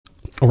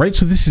All right,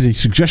 so this is a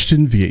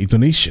suggestion via a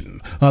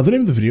donation. The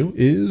name of the video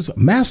is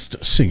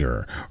Masked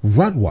Singer,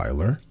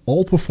 Rottweiler,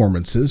 All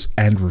Performances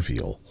and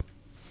Reveal.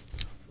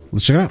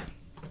 Let's check it out.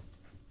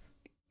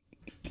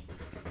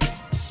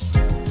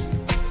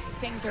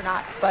 Sings or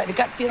not, but the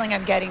gut feeling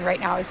I'm getting right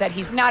now is that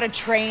he's not a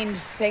trained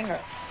singer.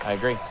 I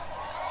agree. He's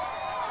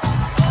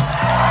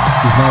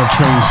not a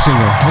trained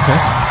singer. Okay.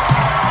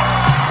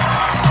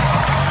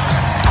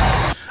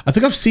 I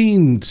think I've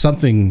seen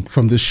something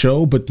from this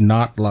show, but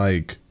not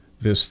like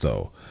this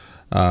though.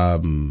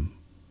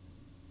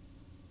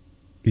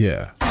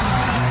 Yeah.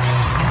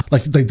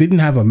 Like they didn't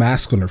have a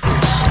mask on her face.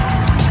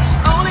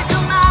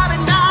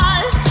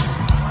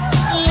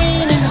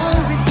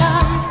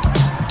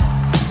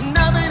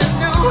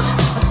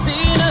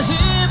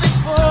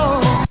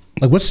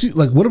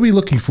 Like what are we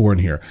looking for in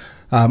here?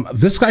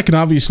 This guy can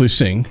obviously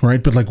sing,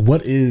 right? But like,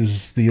 what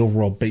is the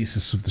overall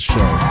basis of the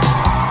show?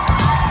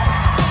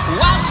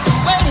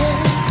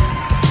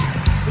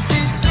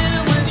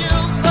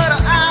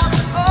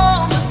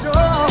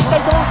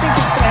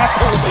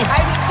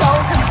 I'm so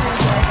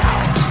confused right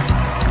now.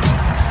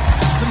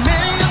 So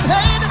many are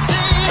paid to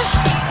see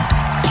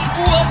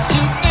what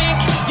you think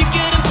you're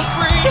getting for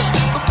free.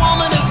 The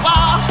woman is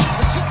wild,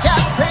 but she got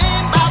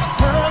tamed by the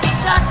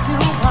perfect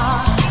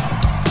jaguar.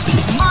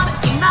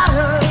 Money's the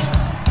matter.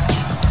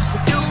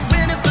 If you're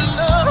in it for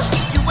love,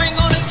 you ain't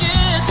gonna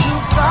get too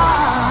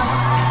far.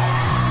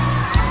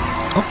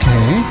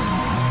 Okay.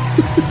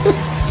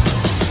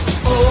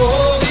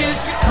 Oh, here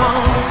she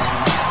comes.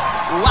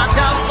 Watch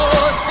out for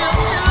she'll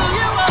chew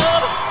you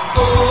up.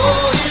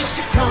 Oh, here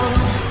she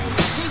comes.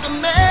 She's a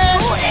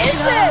man. Who is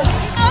this?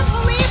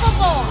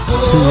 Unbelievable.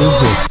 Who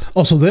is this?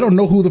 Oh, so they don't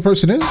know who the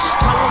person is?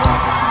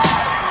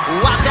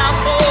 Watch out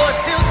for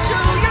she'll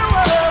chew you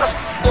up.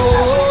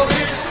 Oh,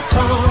 here she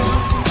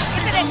comes.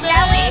 Is it a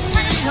Nelly?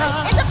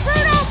 It's a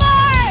Bruno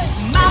Mars.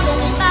 Matter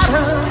will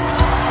matter.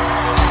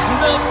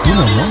 The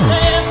beauty is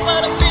there,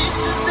 but a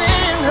beast is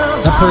in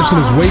her. That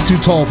person is way too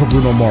tall for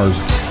Bruno Mars.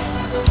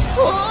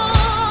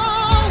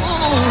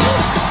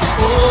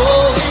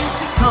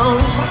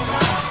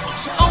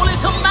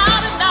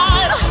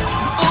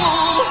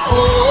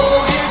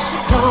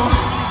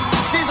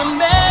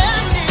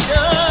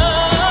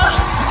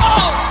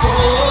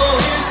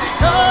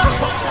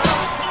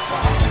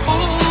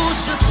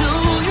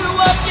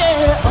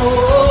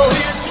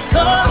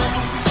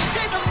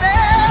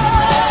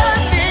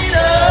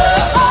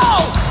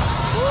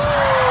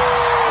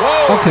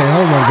 Okay,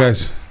 hold on,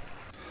 guys.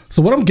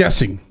 So what I'm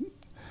guessing,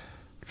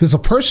 there's a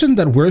person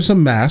that wears a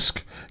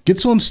mask,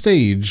 gets on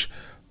stage.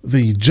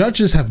 The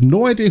judges have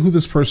no idea who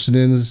this person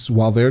is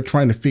while they're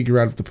trying to figure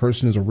out if the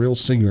person is a real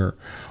singer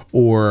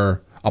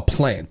or a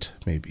plant,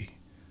 maybe.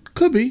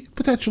 Could be,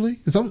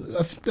 potentially.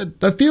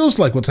 That feels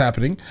like what's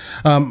happening.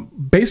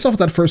 Based off of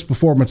that first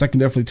performance, I can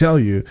definitely tell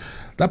you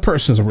that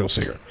person is a real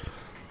singer.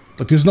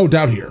 Like, there's no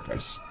doubt here,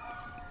 guys.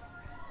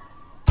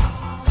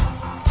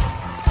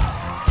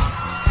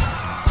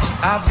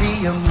 I'll be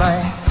your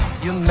man,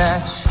 your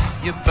match,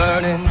 your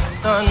burning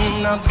sun.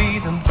 I'll be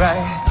the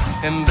bright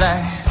and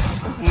black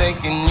that's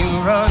making you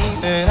run.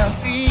 And I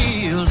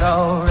feel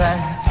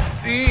alright,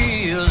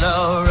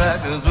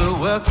 cause we'll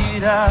work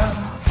it out.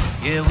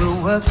 Yeah,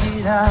 we'll work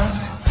it out.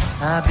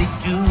 I'll be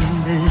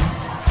doing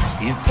this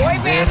if you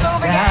let it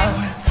down.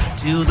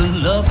 Till the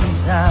love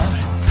runs out,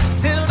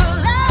 till the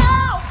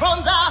love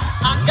runs out.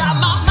 I got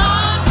my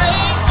mind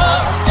made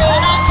up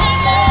and I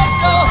can't let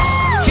go.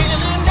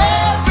 Killing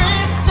every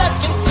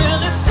second till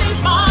it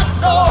sees my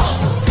soul.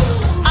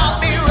 I'll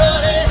be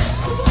running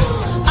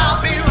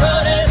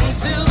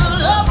till the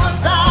love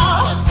runs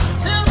out,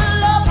 till the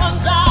love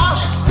runs out.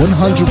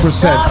 100%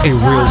 a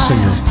real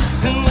singer.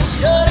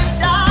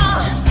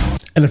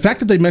 And the fact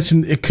that they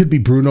mentioned it could be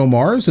Bruno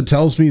Mars, it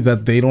tells me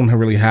that they don't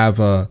really have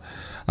a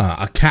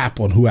cap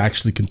on who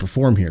actually can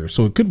perform here.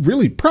 So it could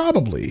really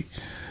probably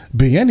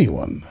be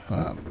anyone.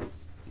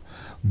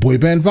 Boy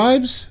band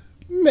vibes?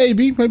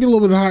 Maybe a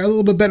little bit higher, a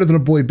little bit better than a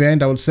boy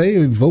band, I would say. I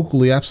mean,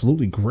 vocally,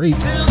 absolutely great.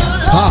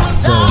 Pop,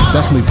 though,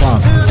 definitely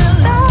pop.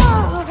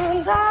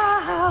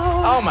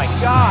 Oh my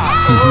God.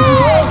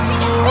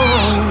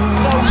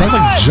 Sounds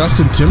like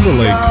Justin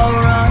Timberlake.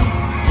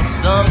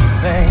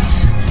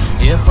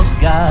 If a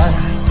God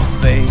for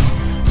faith,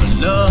 for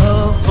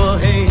love, for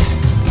hate,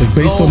 like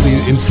based on the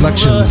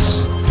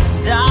inflections.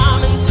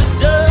 Diamonds to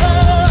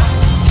dust.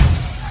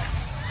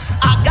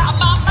 I got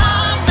my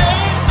mind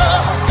made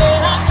up and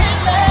I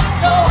can't let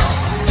go.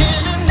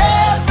 Killing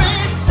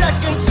every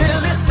second till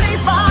it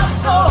sees my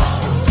soul.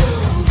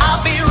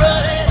 I'll be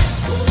running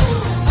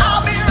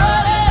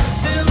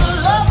till the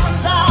love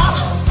runs out,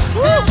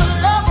 till the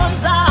love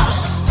runs out,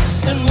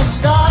 and we'll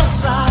start a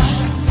fire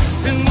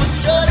and we'll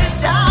shut it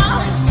down.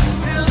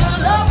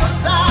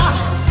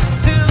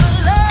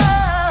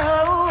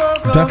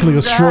 Definitely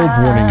a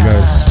strobe warning,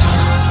 guys.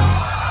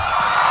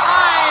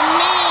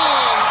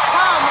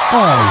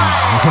 All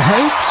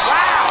right.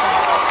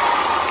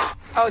 Wow.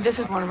 Oh, this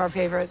is one of our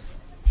favorites.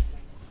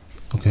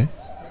 Okay.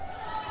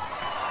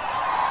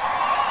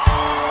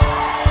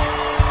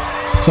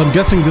 So I'm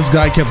guessing this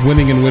guy kept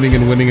winning and winning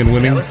and winning and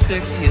winning. I was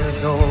 6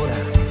 years old.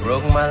 I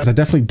broke my. I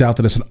definitely doubt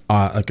that it's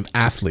like an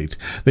athlete.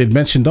 They'd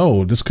mentioned,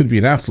 oh, this could be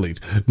an athlete.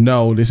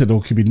 No, they said, oh,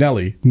 it could be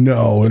Nelly.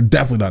 No,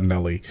 definitely not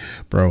Nelly,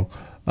 bro.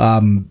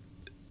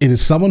 It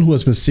is someone who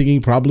has been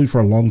singing probably for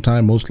a long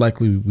time. Most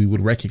likely we would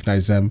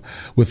recognize them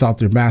without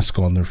their mask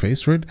on their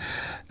face, right?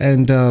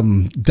 And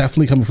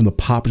definitely coming from the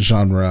pop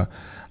genre,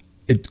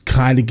 it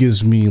kind of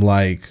gives me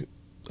like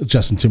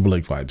Justin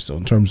Timberlake vibes, though,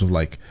 in terms of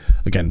like,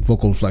 again,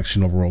 vocal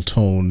inflection, overall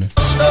tone.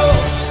 Country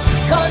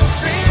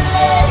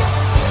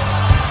lights,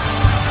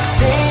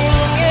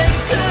 singing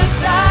to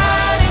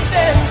tiny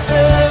dancer,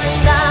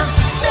 and I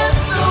miss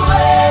the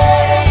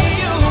way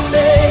you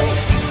make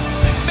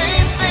me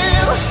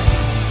feel.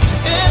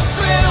 It's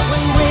real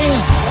when we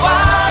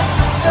watch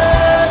the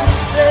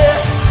sunset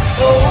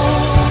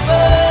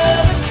over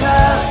the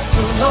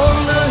castle on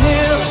the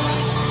hill.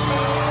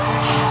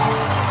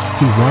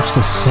 We watch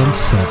the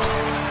sunset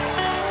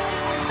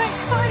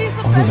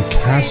over the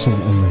castle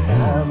on the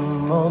hill.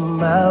 I'm on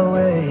my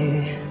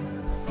way.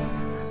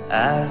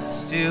 I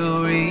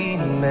still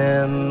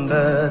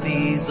remember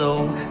these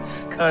old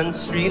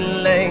country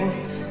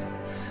lanes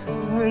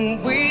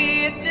when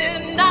we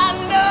did not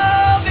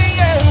know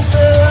the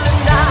answer,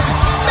 and I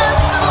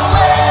miss the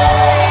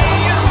way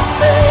you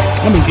make.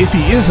 I mean, if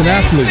he is an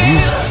athlete,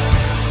 he's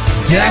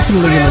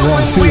definitely in the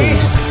wrong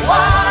field.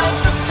 Watch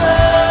the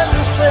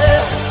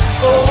sunset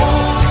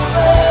over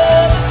the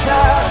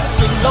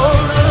castle on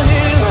the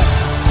hill.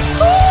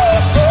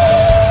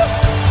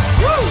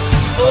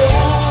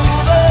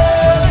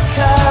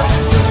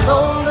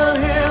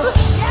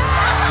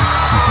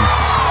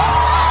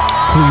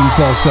 Clean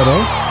falsetto.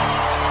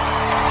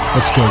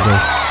 Let's go,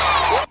 guys.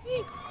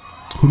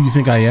 Who do you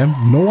think I am?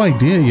 No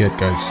idea yet,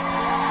 guys.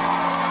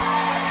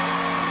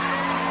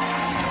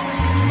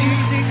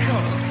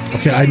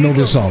 Okay, I know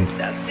this song.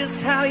 That's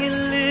just how you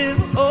live.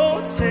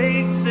 Oh,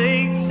 take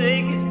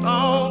it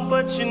all,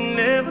 but you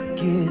never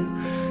give.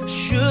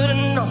 Should've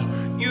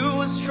known you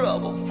was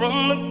trouble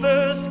from the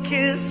first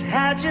kiss.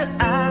 Had your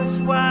eyes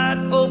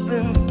wide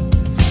open.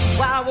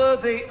 Why were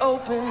they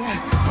open?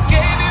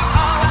 Gave you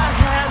all I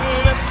had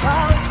and I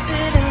tossed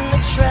it in the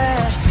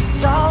trash.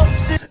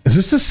 Tossed it. Is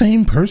this the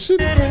same person?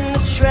 In the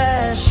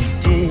trash you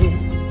did.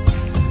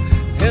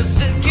 Is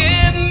to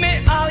give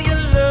me all your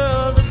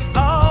love. That's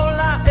all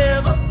I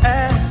ever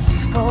asked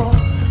for.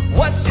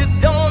 What you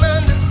don't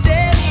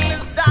understand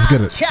is I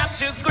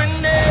catch a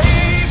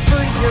grenade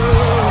for you.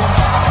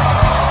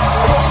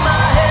 Put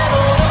my head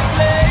on a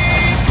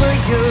blade for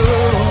you.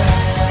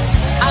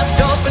 I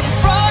jump in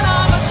front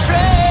of a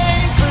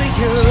train for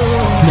you.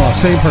 No,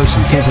 same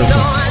person, same person. You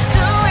know I'd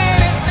do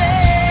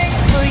anything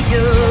for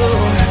you.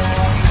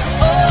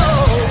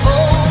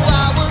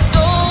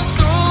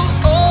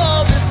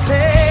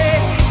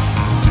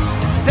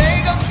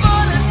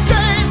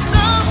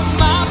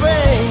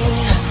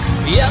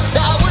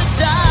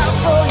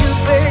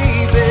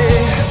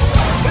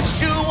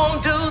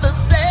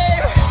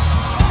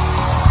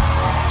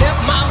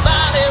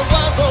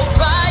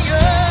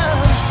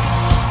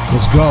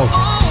 Let's go.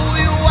 Oh,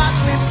 you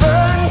watch me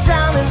burn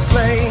down in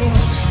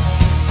flames.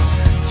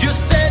 You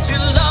said you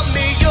love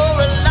me, you're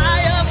a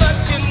liar, but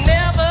you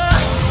never,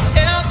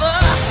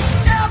 ever,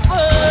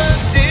 ever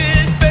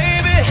did,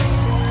 baby.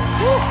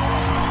 Woo.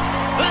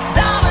 But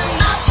darling,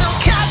 I still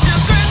catch a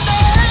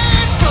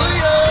grenade for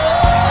you.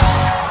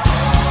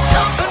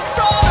 Jump in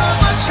front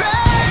of a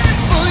train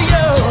for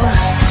you.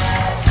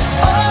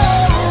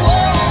 Oh,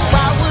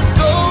 I would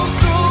go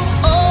through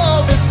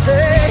all this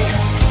pain.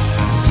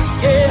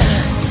 Yeah.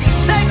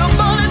 Take a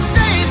bullet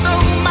straight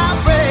through my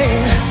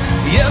brain.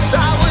 Yes, I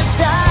would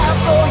die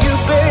for you,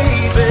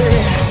 baby.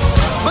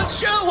 But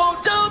you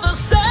won't do the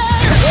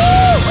same.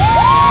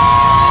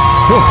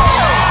 Whew.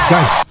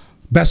 Guys,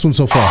 best one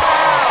so far.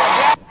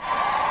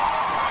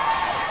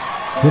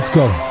 Let's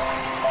go.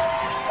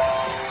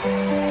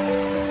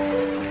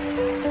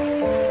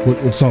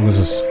 What song is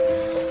this?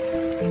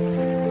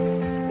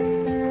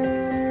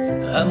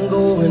 I'm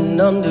going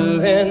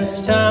under, and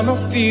this time I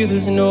feel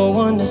there's no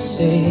one to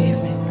save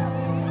me.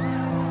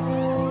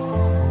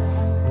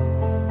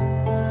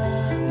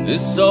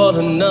 This all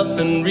or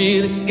nothing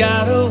really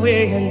got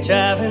away and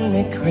driving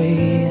me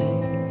crazy.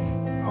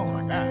 Oh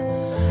my God.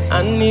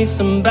 I need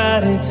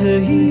somebody to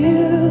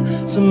heal,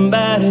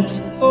 somebody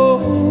to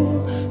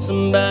hold,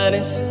 somebody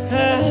to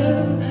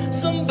have,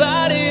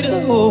 somebody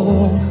to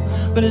hold.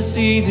 But it's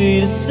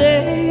easy to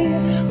say,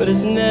 but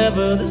it's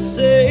never the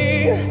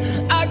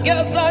same. I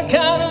guess I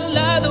kinda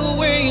like the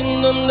weight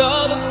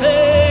under the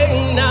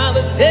pain. Now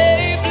the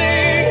day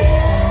bleeds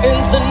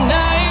into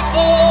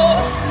nightfall,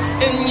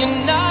 and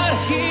you're not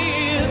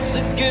here to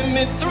get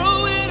me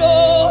through it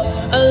all.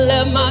 I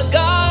let my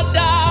guard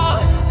down,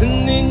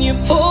 and then you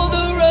pulled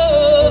the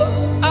rug.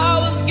 I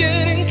was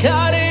getting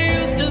kinda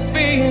used to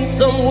being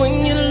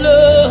someone you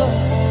love,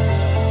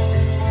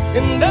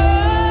 and I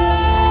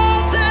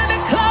tend to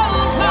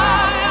close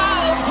my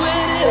eyes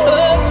when it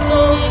hurts.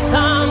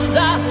 Sometimes I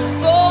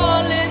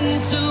fall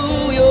into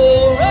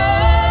your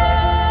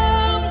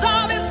arms.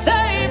 I'll be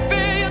safe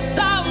in your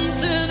time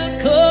to the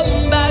cold.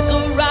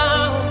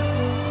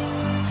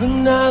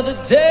 Another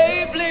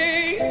day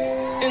bleeds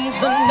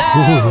into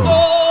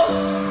nightfall,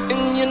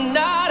 and you're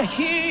not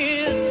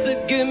here to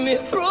get me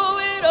through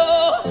it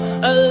all.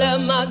 I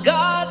let my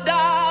guard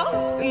down,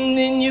 and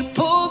then you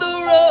pulled the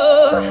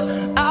rug.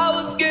 I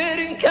was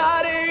getting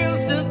kinda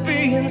used to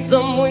being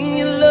someone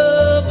you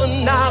love.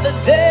 Another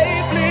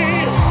day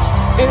bleeds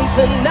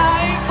into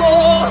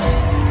nightfall,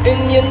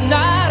 and you're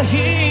not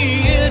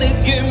here to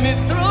get me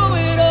through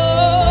it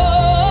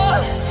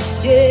all.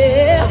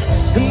 Yeah,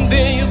 and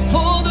then you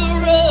pulled the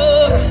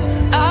rug.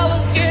 I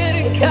was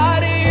getting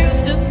kinda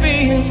used to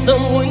being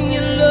someone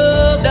you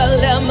loved. I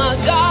let my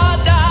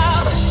guard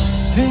down,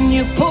 then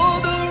you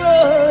pulled the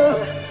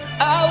rug.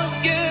 I was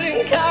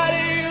getting kinda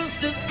used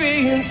to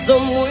being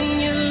someone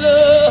you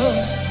love.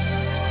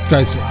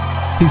 Guys,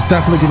 he's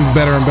definitely getting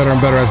better and better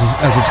and better as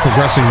it's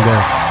progressing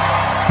there.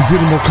 He's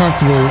getting more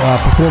comfortable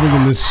performing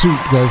in this suit,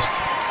 guys.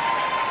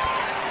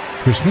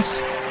 Christmas?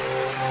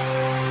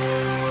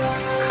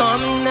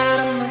 Coming out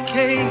of my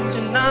cage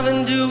and I've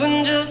been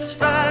doing just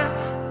fine.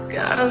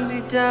 Gotta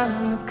be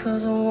down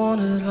because I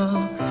want it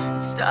all.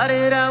 It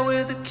started out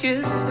with a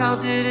kiss, how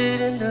did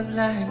it end up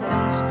like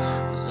this?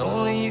 It was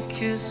only a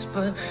kiss,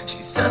 but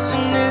she's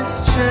touching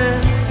his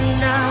chest. And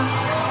now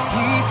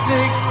he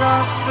takes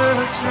off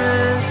her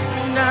dress.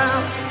 And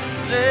now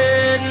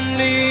let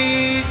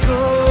me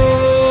go.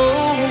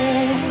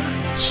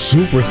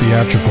 Super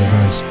theatrical,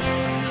 guys.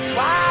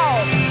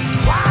 Wow.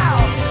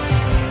 Wow.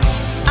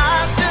 I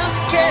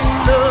just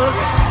can't look.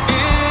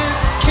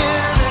 It's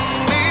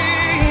killing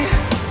me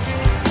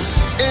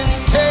and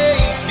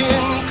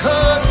taking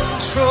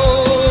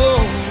control.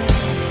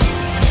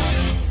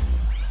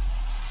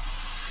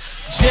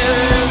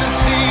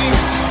 Jealousy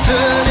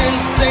turning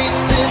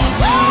saints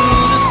into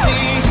the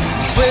sea,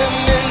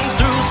 swimming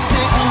through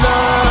sick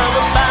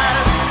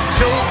lullabies,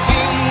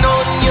 choking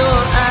on your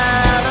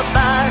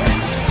alibi.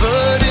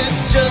 But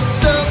it's just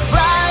the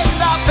price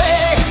I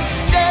pay.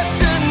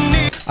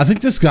 Destiny. I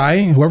think this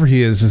guy, whoever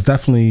he is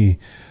definitely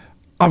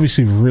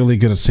obviously really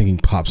good at singing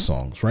pop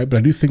songs, right? But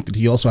I do think that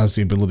he also has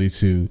the ability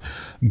to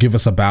give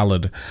us a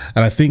ballad.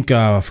 And I think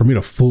for me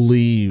to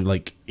fully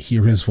like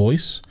hear his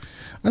voice,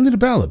 I need a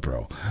ballad,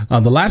 bro.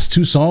 The last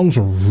two songs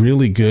were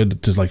really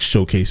good to like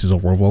showcase his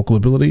overall vocal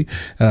ability,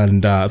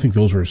 and I think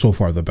those were so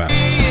far the best.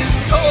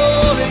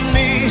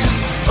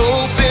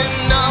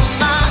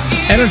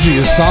 Energy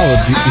is solid.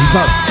 He's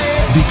not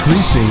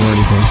decreasing or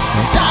anything.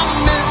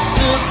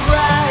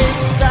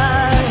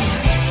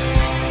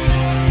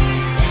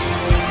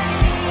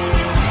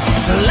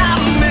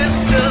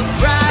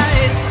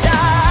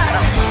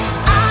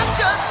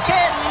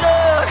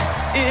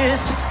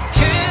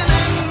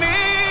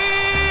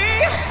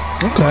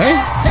 Right? Okay.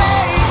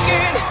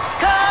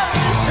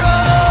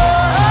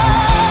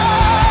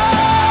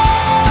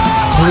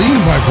 Clean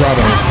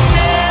vibrato.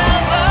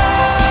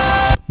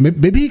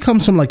 Maybe he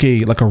comes from like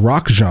a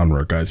rock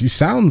genre, guys. He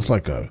sounds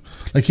like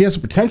he has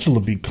the potential to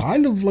be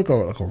kind of like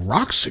a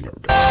rock singer.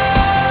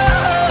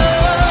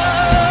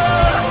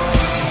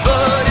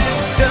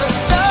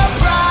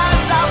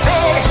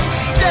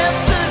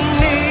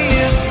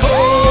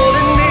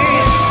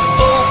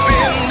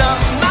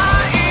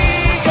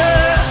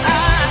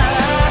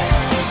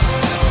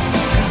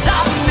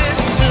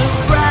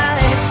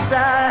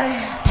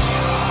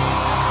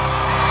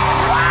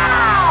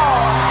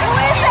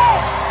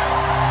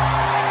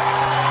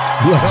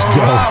 Let's go.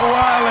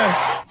 Rottweiler.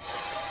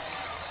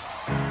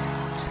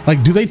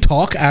 Like, do they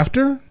talk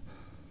after?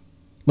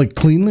 Like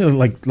cleanly?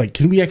 Like,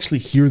 can we actually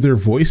hear their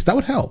voice? That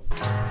would help.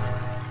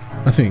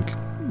 I think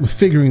with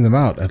figuring them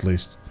out at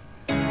least.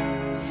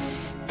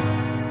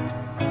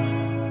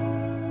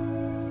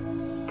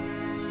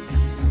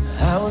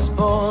 I was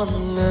born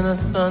in a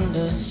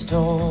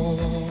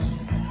thunderstorm.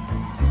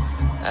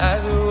 I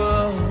grew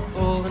up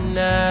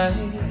overnight.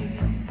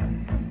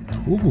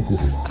 Ooh.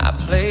 I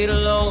played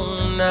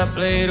alone, I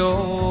played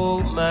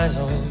all my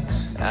own.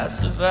 I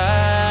survived.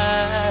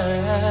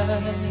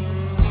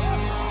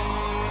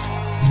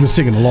 He's been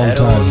singing a long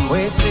time. Had a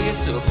one-way ticket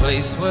to a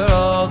place where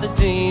all the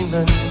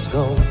demons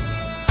go,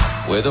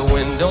 where the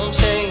wind don't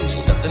change,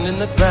 nothing in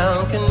the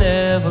ground can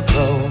ever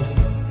grow.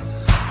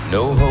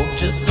 No hope,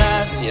 just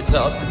lies, and you're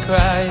taught to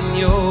cry in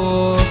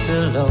your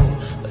pillow.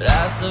 But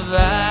I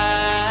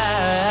survived.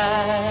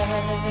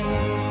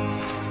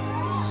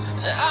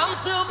 I'm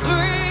still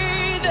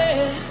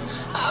breathing.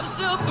 I'm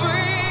still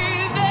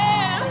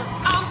breathing.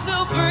 I'm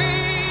still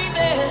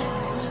breathing.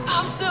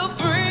 I'm still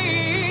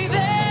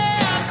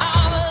breathing.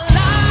 I'm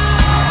alive.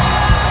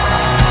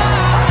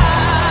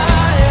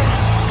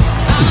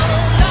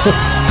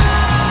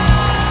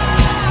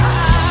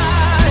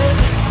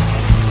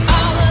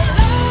 I'm alive.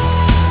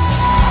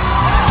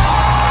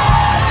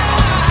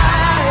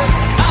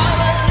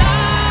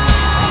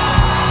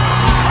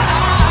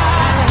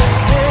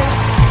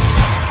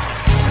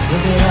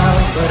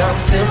 But I'm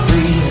still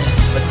breathing.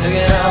 I took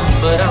it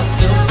out, but I'm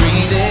still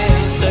breathing.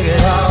 Took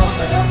it out,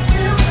 but I'm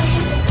still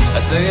breathing.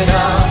 I took it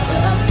out, but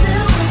I'm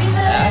still breathing.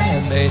 I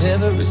have made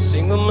every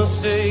single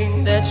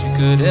mistake that you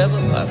could ever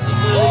possibly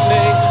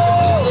make. I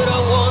knew what I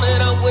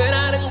wanted, I went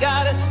out and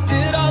got it.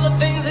 Did all the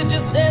things that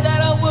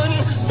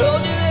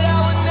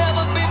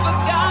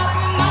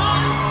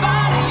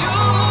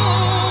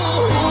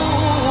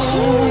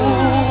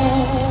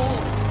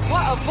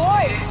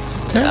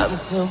I'm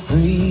still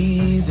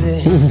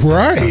breathing.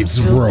 Right,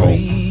 still bro.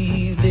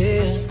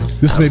 breathing.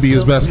 This may be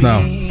his best now.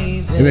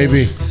 It may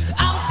be.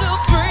 I'm still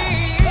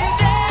breathing.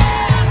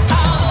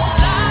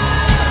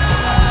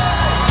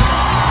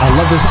 I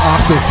love this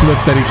octave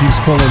flip that he keeps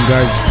pulling,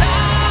 guys.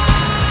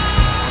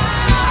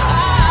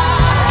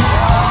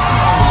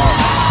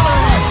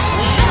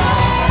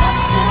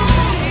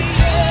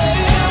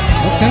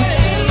 Okay.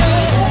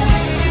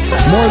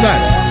 More of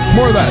that.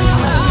 More of that.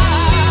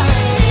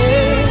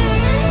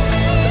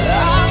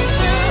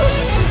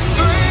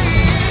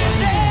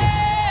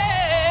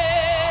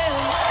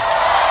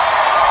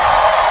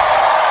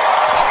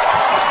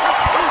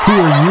 Who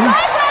are you?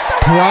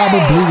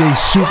 Probably a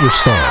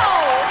superstar.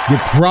 You're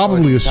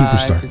probably a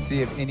superstar. To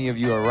see if any of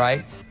you are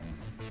right.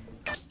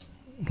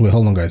 Wait,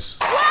 hold on, guys.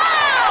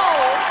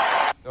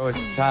 So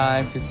it's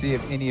time to see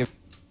if any of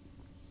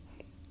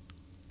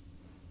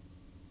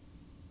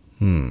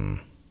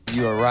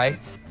you are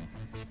right.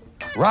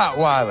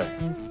 Rottweiler,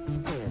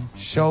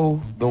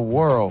 show the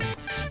world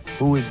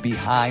who is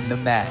behind the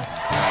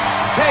mask.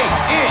 Take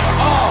it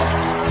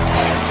off.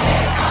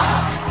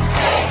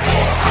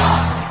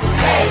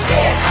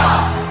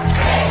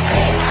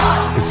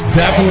 It's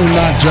definitely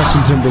not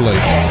Justin Timberlake.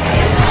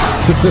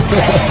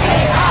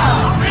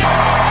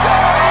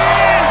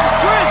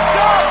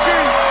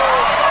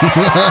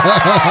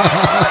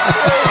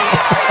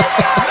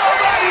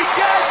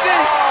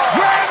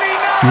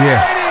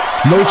 Yeah,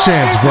 no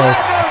chance, bro.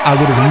 I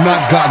would have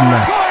not gotten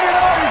that.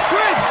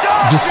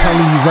 Just telling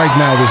you right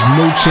now, there's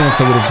no chance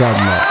I would have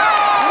gotten that.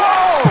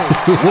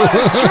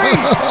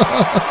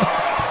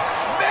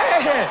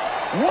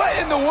 Man, what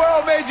in the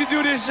world made you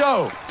do this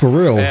show? For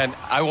real. And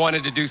I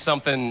wanted to do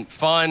something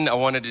fun. I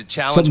wanted to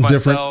challenge Something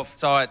myself. different.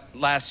 Saw it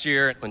last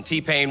year when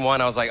T-Pain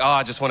won. I was like, oh,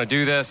 I just want to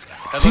do this.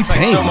 That looks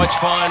like so much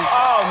fun.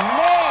 Oh,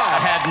 man. I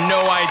had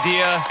no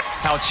idea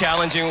how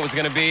challenging it was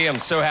going to be. I'm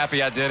so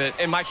happy I did it.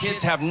 And my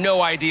kids have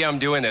no idea I'm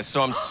doing this,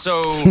 so I'm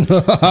so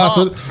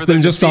pumped for them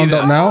to just see found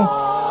out this.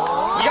 now?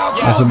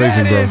 That's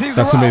amazing, bro.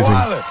 That's amazing.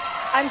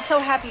 I'm so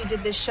happy you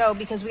did this show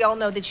because we all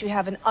know that you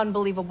have an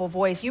unbelievable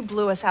voice. You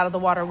blew us out of the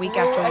water week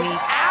after week.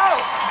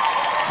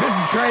 This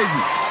is crazy.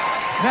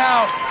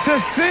 Now, to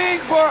sing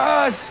for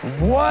us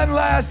one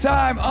last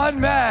time,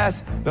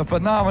 unmasked, the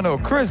phenomenal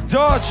Chris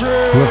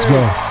Daughtry. Let's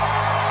go.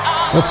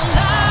 Let's.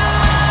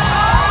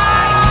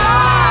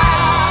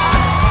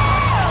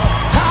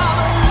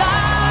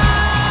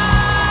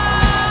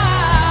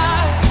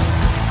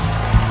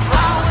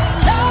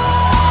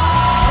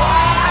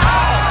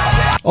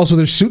 Also,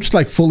 their suits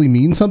like fully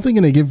mean something,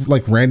 and they give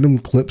like random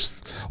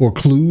clips or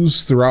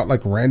clues throughout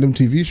like random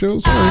TV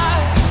shows. All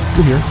right,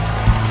 we're here.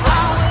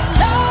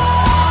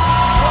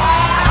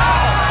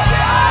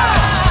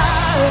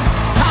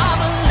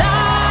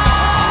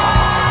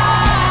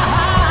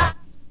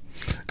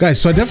 Guys,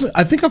 so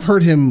I think I've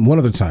heard him one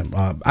other time,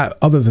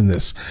 other than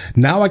this.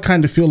 Now I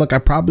kind of feel like I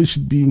probably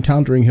should be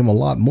encountering him a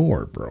lot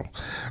more, bro.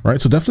 Right?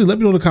 So definitely let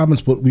me know in the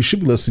comments what we should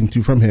be listening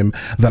to from him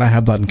that I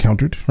have not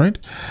encountered, right?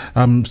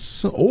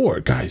 Or,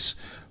 guys,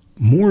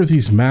 more of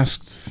these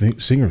masked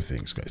singer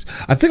things, guys.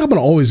 I think I'm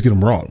going to always get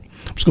them wrong.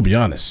 I'm just going to be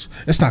honest.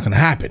 It's not going to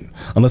happen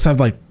unless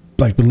I've like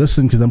been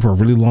listening to them for a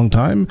really long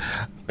time.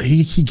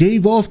 He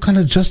gave off kind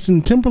of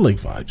Justin Timberlake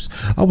vibes.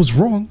 I was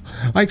wrong.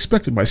 I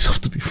expected myself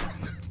to be wrong.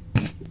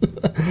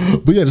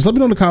 But yeah, just let me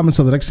know in the comments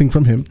of the next thing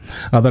from him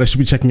that I should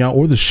be checking out,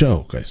 or the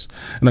show, guys.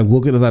 And I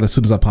will get to that as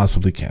soon as I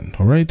possibly can.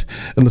 All right?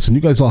 And listen,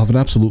 you guys all have an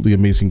absolutely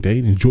amazing day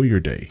and enjoy your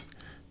day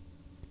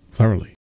thoroughly.